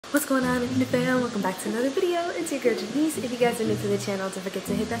What's going on, Indie fam? Welcome back to another video. It's your girl Janiece. If you guys are new to the channel, don't forget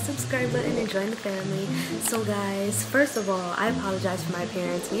to hit that subscribe button and join the family. So guys, first of all, I apologize for my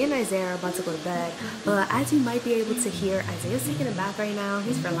appearance. Me and Isaiah are about to go to bed, but as you might be able to hear, Isaiah's taking a bath right now.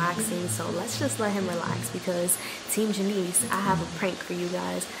 He's relaxing, so let's just let him relax because Team Janiece, I have a prank for you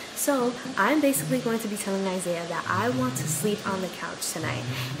guys. So I'm basically going to be telling Isaiah that I want to sleep on the couch tonight,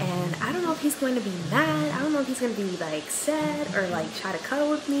 and I don't know if he's going to be mad. I don't know if he's going to be like sad or like try to cuddle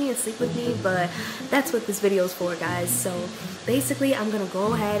with me and sleep with me, but that's what this video is for, guys. So basically I'm gonna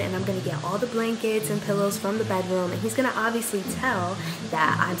go ahead and I'm gonna get all the blankets and pillows from the bedroom, and he's gonna obviously tell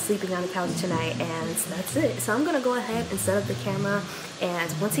that I'm sleeping on the couch tonight, and that's it. So I'm gonna go ahead and set up the camera,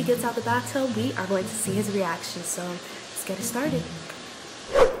 and once he gets out the bathtub, we are going to see his reaction. So let's get it started.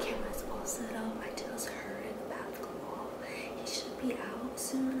 Camera's all set up. I just heard the bath go off. He should be out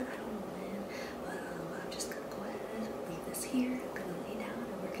soon. I don't know when, but I'm just gonna go ahead and leave this here. I'm gonna lay down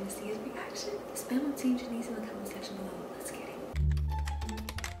and we're gonna see his reaction. Spam on Team Janiece in the comment section below. Let's get it.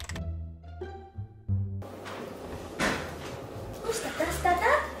 Who's that? That's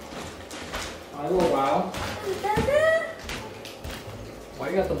that? Hi, little wow. Is that? Why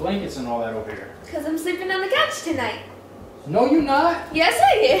you got the blankets and all that over here? Because I'm sleeping on the couch tonight. No, you're not. Yes,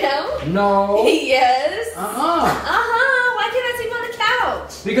 I am. No. Yes. Uh-huh. Why can't I sleep on the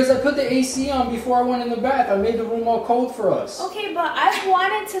couch? Because I put the AC on before I went in the bath. I made the room all cold for us. Okay, but I've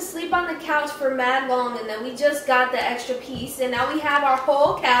wanted to sleep on the couch for mad long, and then we just got the extra piece, and now we have our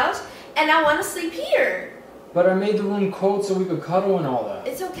whole couch, and I want to sleep here. But I made the room cold so we could cuddle and all that.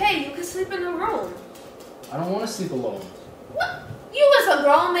 It's okay. You can sleep in the room. I don't want to sleep alone. What? You was a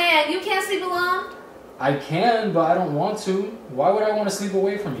grown man. You can't sleep alone? I can, but I don't want to. Why would I want to sleep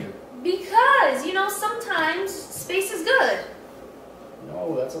away from you? Because, you know, sometimes space is good.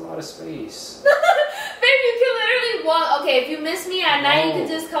 No, that's a lot of space. Babe, you can literally walk. Okay, if you miss me at night, you can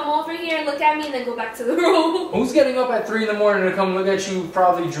just come over here and look at me and then go back to the room. Who's getting up at 3 in the morning to come look at you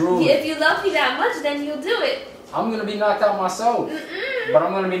probably drooling? If you love me that much, then you'll do it. I'm going to be knocked out myself. But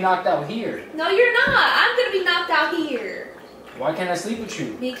I'm going to be knocked out here. No, you're not. I'm going to be knocked out here. Why can't I sleep with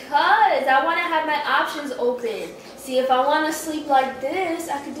you? Because I want to have my options open. See, if I want to sleep like this,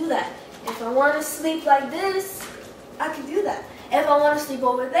 I could do that. If I want to sleep like this, I could do that. If I want to sleep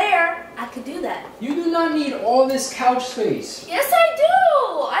over there, I could do that. You do not need all this couch space. Yes, I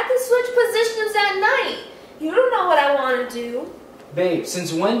do. I can switch positions at night. You don't know what I want to do. Babe,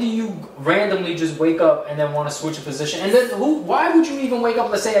 since when do you randomly just wake up and then want to switch a position? And then why would you even wake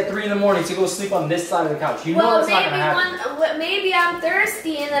up, let's say at 3 in the morning to go sleep on this side of the couch? You know that's not going to happen. Maybe I'm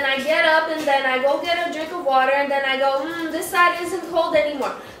thirsty and then I get up and then I go get a drink of water and then I go, this side isn't cold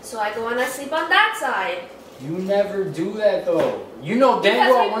anymore. So I go and I sleep on that side. You never do that though. You know damn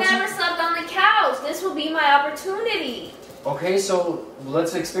well because we've never slept on the couch. This will be my opportunity. Okay, so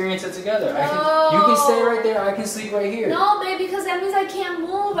let's experience it together. No. You can stay right there. I can sleep right here. No, babe, because that means I can't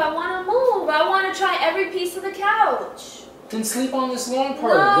move. I want to move. I want to try every piece of the couch. Then sleep on this long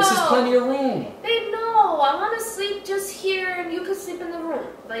part. No. This is plenty of room. Babe, no. I want to sleep just here and you can sleep in the room.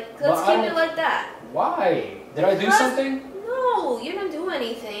 Like, let's keep it like that. Why? Did I do something? No, you didn't do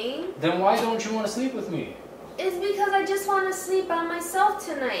anything. Then why don't you want to sleep with me? It's because I just want to sleep by myself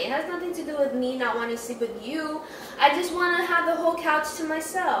tonight. It has nothing to do with me not wanting to sleep with you. I just want to have the whole couch to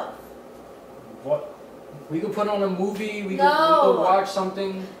myself. What? We could put on a movie. We could watch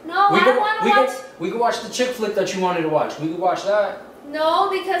something. No, I want to watch. We could watch the chick flick that you wanted to watch. We could watch that. No,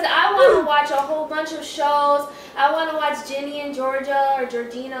 because I want to watch a whole bunch of shows. I want to watch Ginny and Georgia or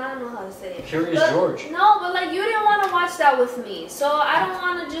Georgina. I don't know how to say it. Curious George. No, but like you didn't want to watch that with me. So I don't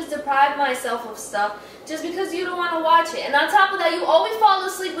want to just deprive myself of stuff just because you don't want to watch it. And on top of that, you always fall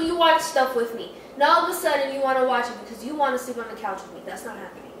asleep when you watch stuff with me. Now all of a sudden you want to watch it because you want to sleep on the couch with me. That's not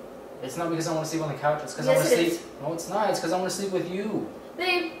happening. It's not because I want to sleep on the couch. It's because I want to sleep. No, it's not. It's because I want to sleep with you.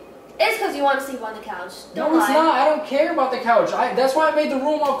 Babe, it's because you want to sleep on the couch. No, it's not. I don't care about the couch. That's why I made the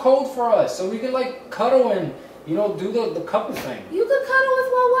room all cold for us. So we can like cuddle and, you know, do the couple thing. You could cuddle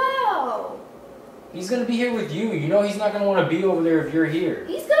with Wow. He's going to be here with you. You know he's not going to want to be over there if you're here.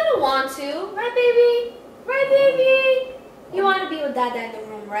 He's going to want to. Right, baby? Right, baby? You want to be with Dada in the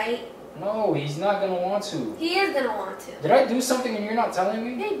room, right? No, he's not going to want to. He is going to want to. Did I do something and you're not telling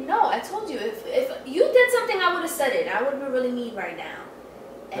me? Babe, no. I told you. If you did something, I would have said it. I would be really mean right now.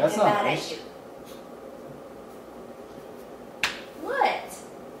 And that's not nice. What?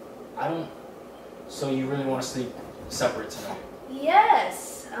 I don't... So you really want to sleep separate tonight?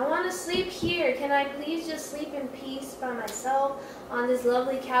 Yes. I want to sleep here. Can I please just sleep in peace by myself on this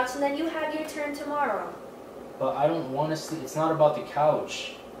lovely couch and then you have your turn tomorrow? But I don't want to sleep. It's not about the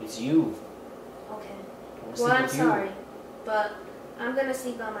couch. It's you. Okay. Well, I'm sorry. But I'm gonna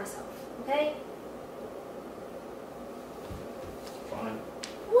sleep by myself, okay? Fine.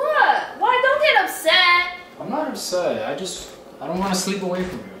 What? Why? Don't get upset. I'm not upset. I don't want to sleep away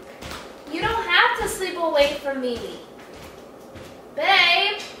from you. You don't have to sleep away from me.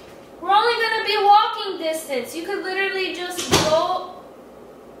 Babe, we're only gonna be walking distance. You could literally just go.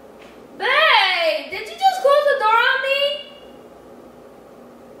 Babe, did you just close the door on me?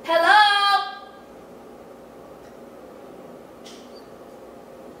 Hello?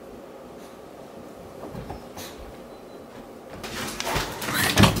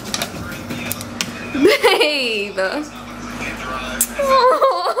 Babe.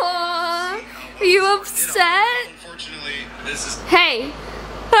 Aww. Are you upset? Hey.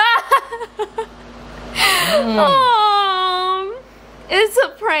 Oh, it's a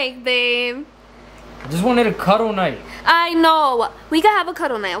prank, babe. I just wanted a cuddle night. I know. We can have a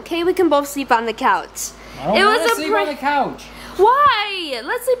cuddle night, okay? We can both sleep on the couch. I don't want to sleep on the couch. Why?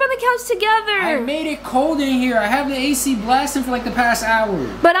 Let's sleep on the couch together. I made it cold in here. I have the AC blasting for like the past hour.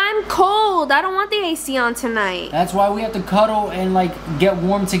 But I'm cold. I don't want the AC on tonight. That's why we have to cuddle and like get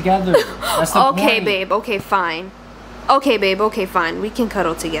warm together. That's the Okay, point. babe. Okay, fine. Okay, babe. Okay, fine. We can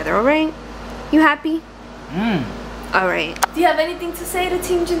cuddle together, alright? You happy? Alright. Do you have anything to say to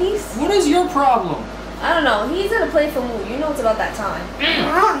Team Janiece? What is your problem? I don't know. He's in a playful mood. You know it's about that time.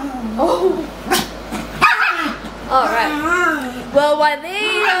 Oh. Alright. Well, while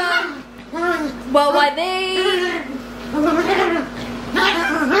they,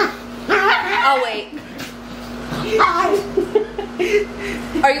 I'll wait.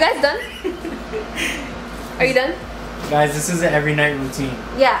 Are you guys done? Are you done? Guys, this is an every night routine.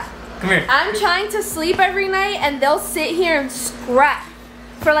 Yeah. Come here. I'm trying to sleep every night and they'll sit here and scrap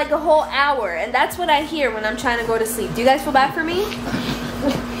for like a whole hour. And that's what I hear when I'm trying to go to sleep. Do you guys feel bad for me?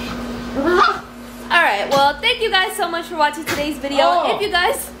 Alright, well, thank you guys so much for watching today's video. Oh. If you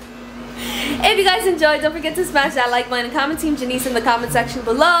guys enjoyed, don't forget to smash that like button and comment Team Janiece in the comment section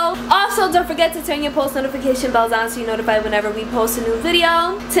below. Also, don't forget to turn your post notification bells on so you're notified whenever we post a new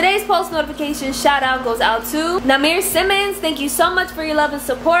video. Today's post notification shout out goes out to Namir Simmons. Thank you so much for your love and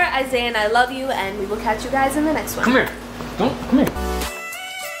support. Isaiah and I love you, and we will catch you guys in the next one. Come here. Come here.